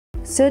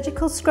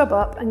Surgical scrub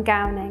up and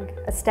gowning,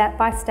 a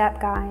step-by-step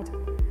guide.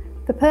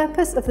 The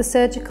purpose of the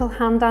surgical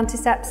hand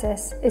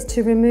antisepsis is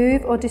to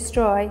remove or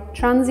destroy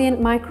transient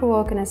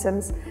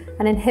microorganisms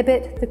and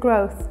inhibit the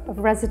growth of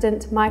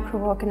resident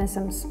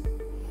microorganisms.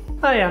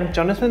 Hi, I'm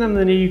Jonathan. I'm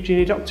the new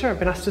junior doctor. I've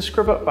been asked to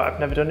scrub up, but I've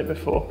never done it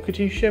before. Could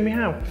you show me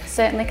how?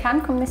 Certainly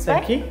can. Come this way.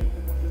 Thank you.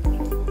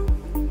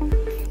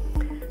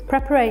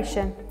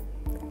 Preparation.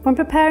 When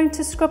preparing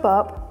to scrub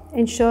up,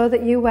 ensure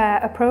that you wear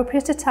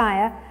appropriate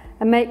attire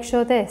and make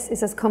sure this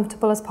is as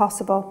comfortable as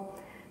possible.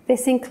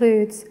 This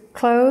includes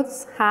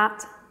clothes,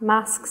 hat,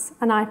 masks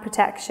and eye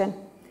protection.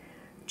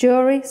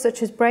 Jewellery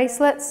such as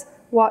bracelets,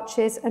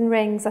 watches and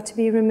rings are to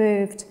be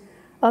removed,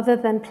 other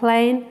than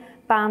plain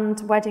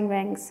band wedding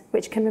rings,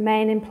 which can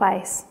remain in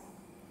place.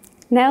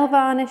 Nail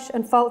varnish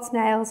and false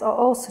nails are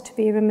also to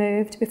be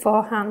removed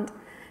beforehand,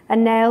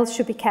 and nails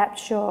should be kept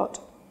short.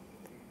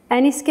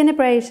 Any skin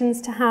abrasions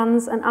to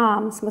hands and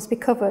arms must be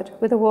covered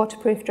with a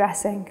waterproof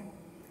dressing.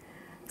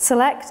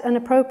 Select an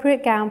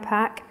appropriate gown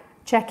pack,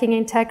 checking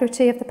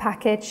integrity of the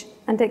package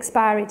and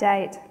expiry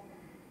date.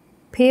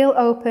 Peel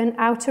open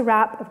outer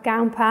wrap of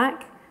gown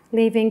pack,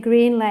 leaving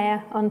green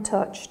layer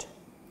untouched.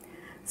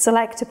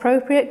 Select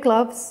appropriate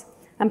gloves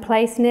and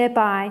place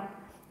nearby,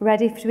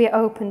 ready to be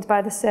opened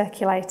by the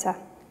circulator.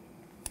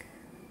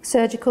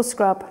 Surgical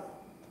scrub.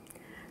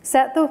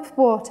 Set the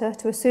water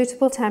to a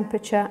suitable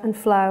temperature and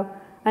flow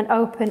and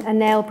open a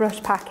nail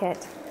brush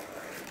packet.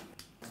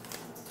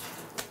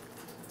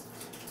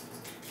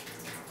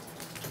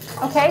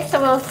 Okay,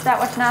 so we'll start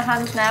washing our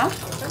hands now.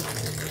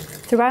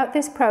 Throughout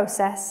this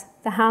process,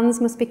 the hands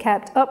must be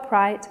kept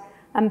upright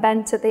and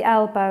bent at the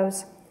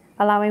elbows,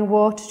 allowing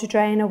water to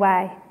drain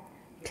away,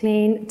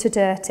 clean to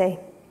dirty.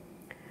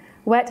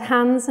 Wet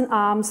hands and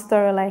arms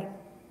thoroughly.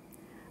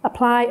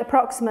 Apply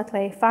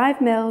approximately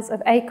 5 mils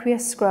of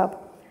aqueous scrub,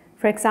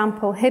 for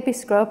example Hibi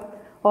scrub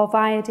or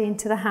Viodine,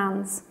 to the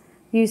hands,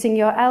 using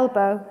your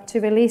elbow to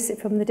release it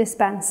from the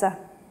dispenser.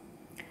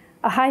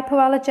 A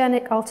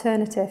hypoallergenic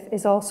alternative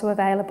is also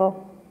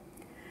available.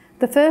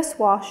 The first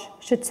wash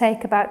should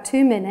take about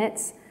 2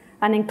 minutes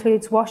and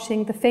includes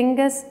washing the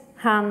fingers,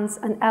 hands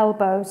and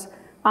elbows,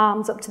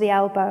 arms up to the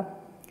elbow.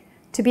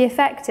 To be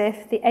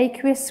effective, the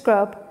aqueous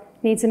scrub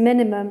needs a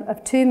minimum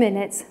of 2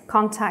 minutes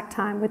contact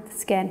time with the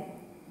skin.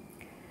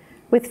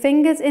 With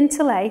fingers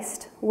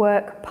interlaced,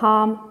 work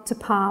palm to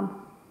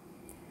palm.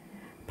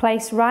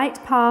 Place right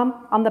palm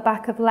on the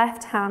back of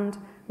left hand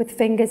with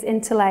fingers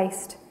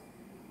interlaced.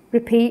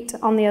 Repeat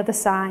on the other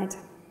side.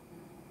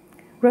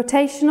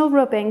 Rotational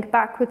rubbing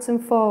backwards and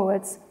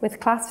forwards with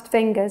clasped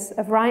fingers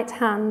of right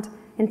hand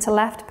into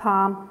left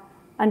palm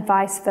and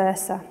vice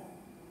versa.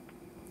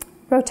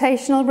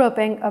 Rotational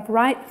rubbing of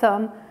right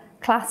thumb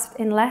clasped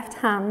in left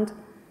hand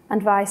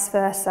and vice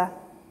versa.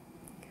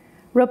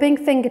 Rubbing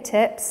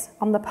fingertips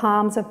on the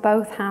palms of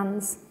both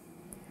hands.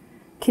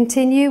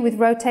 Continue with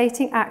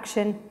rotating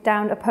action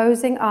down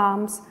opposing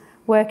arms,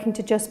 working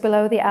to just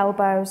below the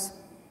elbows.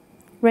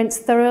 Rinse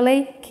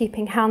thoroughly,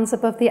 keeping hands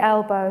above the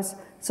elbows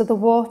so the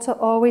water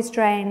always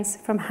drains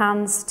from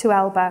hands to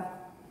elbow.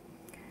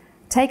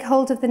 Take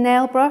hold of the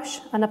nail brush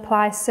and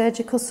apply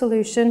surgical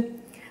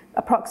solution,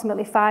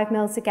 approximately 5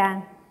 mils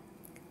again.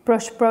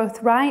 Brush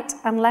both right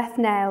and left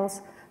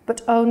nails,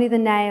 but only the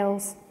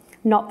nails,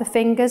 not the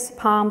fingers,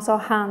 palms or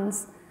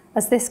hands,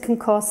 as this can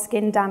cause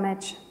skin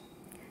damage.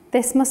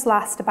 This must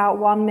last about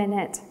 1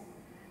 minute.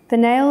 The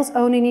nails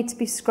only need to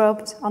be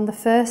scrubbed on the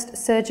first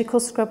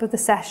surgical scrub of the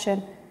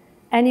session.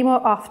 Any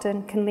more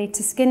often can lead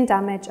to skin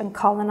damage and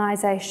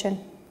colonisation.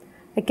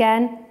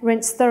 Again,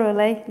 rinse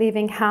thoroughly,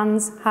 leaving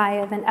hands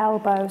higher than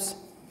elbows.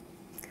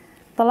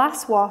 The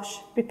last wash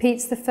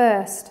repeats the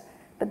first,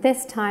 but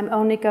this time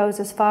only goes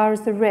as far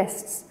as the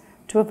wrists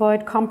to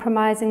avoid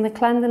compromising the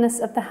cleanliness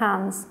of the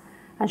hands,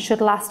 and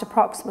should last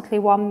approximately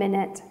 1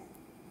 minute.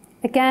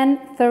 Again,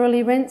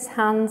 thoroughly rinse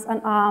hands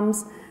and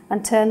arms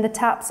and turn the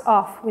taps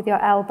off with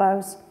your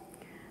elbows.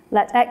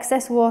 Let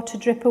excess water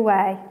drip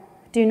away.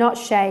 Do not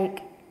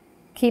shake.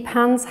 Keep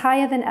hands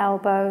higher than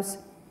elbows.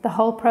 The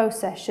whole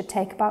process should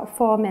take about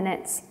 4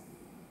 minutes.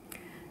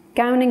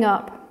 Gowning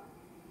up.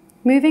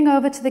 Moving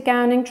over to the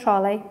gowning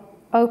trolley,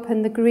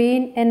 open the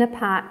green inner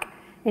pack,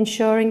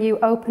 ensuring you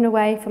open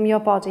away from your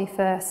body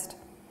first.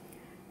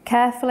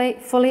 Carefully,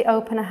 fully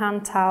open a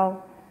hand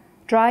towel.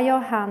 Dry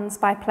your hands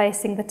by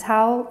placing the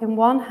towel in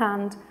one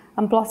hand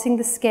and blotting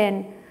the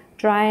skin,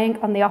 drying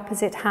on the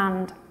opposite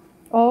hand.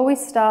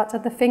 Always start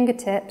at the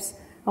fingertips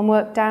and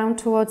work down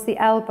towards the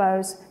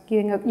elbows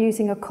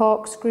using a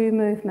corkscrew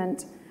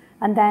movement,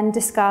 and then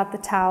discard the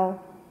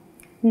towel.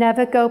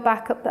 Never go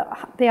back up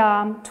the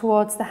arm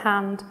towards the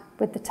hand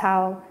with the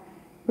towel.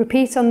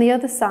 Repeat on the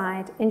other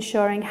side,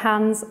 ensuring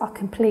hands are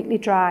completely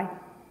dry.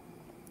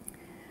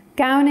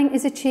 Gowning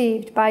is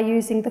achieved by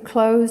using the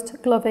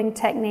closed gloving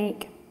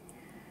technique.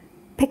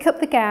 Pick up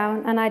the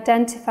gown and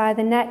identify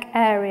the neck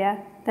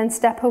area, then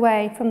step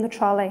away from the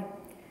trolley.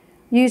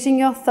 Using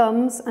your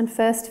thumbs and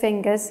first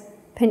fingers,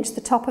 pinch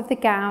the top of the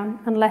gown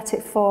and let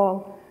it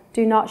fall.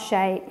 Do not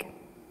shake.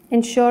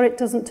 Ensure it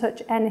doesn't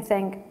touch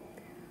anything.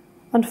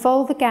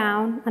 Unfold the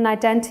gown and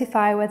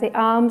identify where the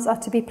arms are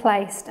to be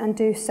placed and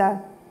do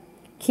so.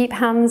 Keep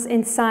hands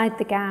inside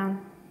the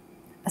gown.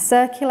 A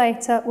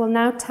circulator will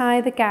now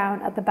tie the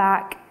gown at the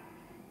back.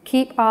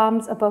 Keep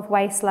arms above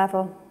waist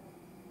level.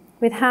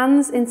 With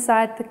hands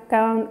inside the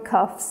gown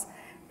cuffs,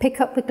 pick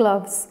up the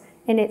gloves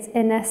in its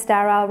inner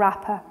sterile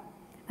wrapper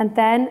and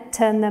then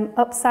turn them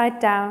upside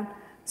down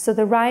so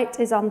the right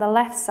is on the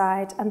left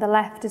side and the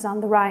left is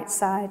on the right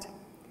side.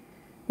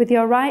 With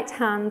your right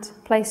hand,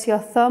 place your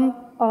thumb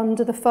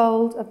under the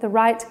fold of the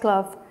right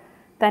glove,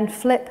 then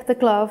flip the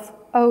glove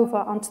over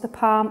onto the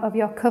palm of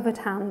your covered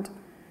hand.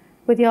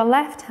 With your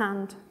left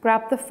hand,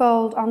 grab the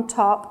fold on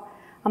top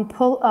and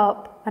pull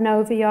up and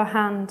over your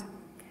hand.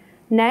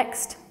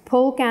 Next,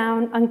 pull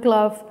gown and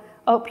glove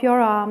up your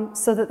arm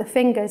so that the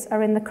fingers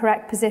are in the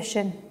correct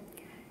position.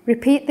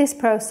 Repeat this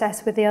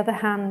process with the other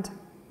hand.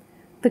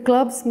 The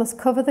gloves must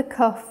cover the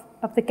cuff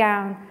of the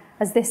gown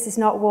as this is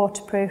not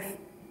waterproof.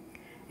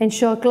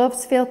 Ensure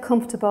gloves feel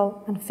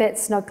comfortable and fit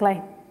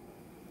snugly.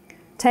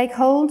 Take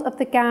hold of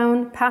the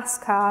gown pass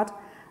card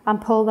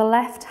and pull the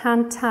left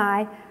hand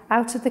tie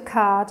out of the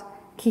card,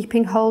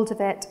 keeping hold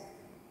of it.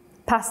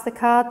 Pass the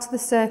card to the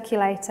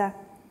circulator,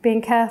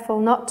 being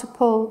careful not to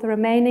pull the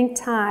remaining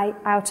tie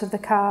out of the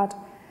card.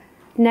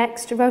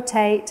 Next,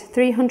 rotate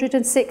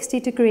 360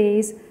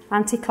 degrees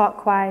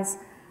anti-clockwise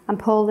and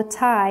pull the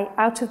tie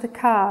out of the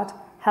card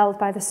held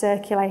by the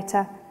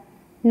circulator.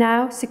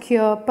 Now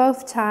secure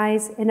both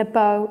ties in a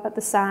bow at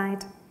the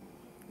side.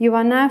 You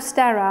are now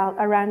sterile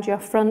around your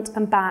front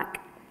and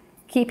back.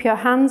 Keep your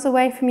hands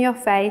away from your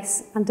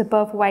face and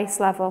above waist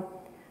level.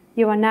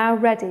 You are now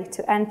ready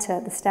to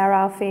enter the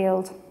sterile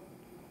field.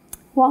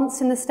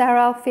 Once in the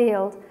sterile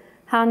field,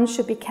 hands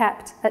should be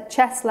kept at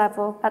chest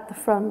level at the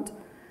front.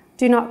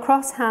 Do not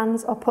cross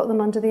hands or put them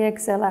under the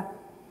axilla.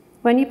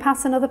 When you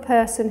pass another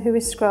person who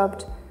is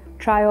scrubbed,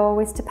 try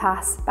always to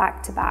pass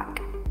back to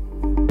back.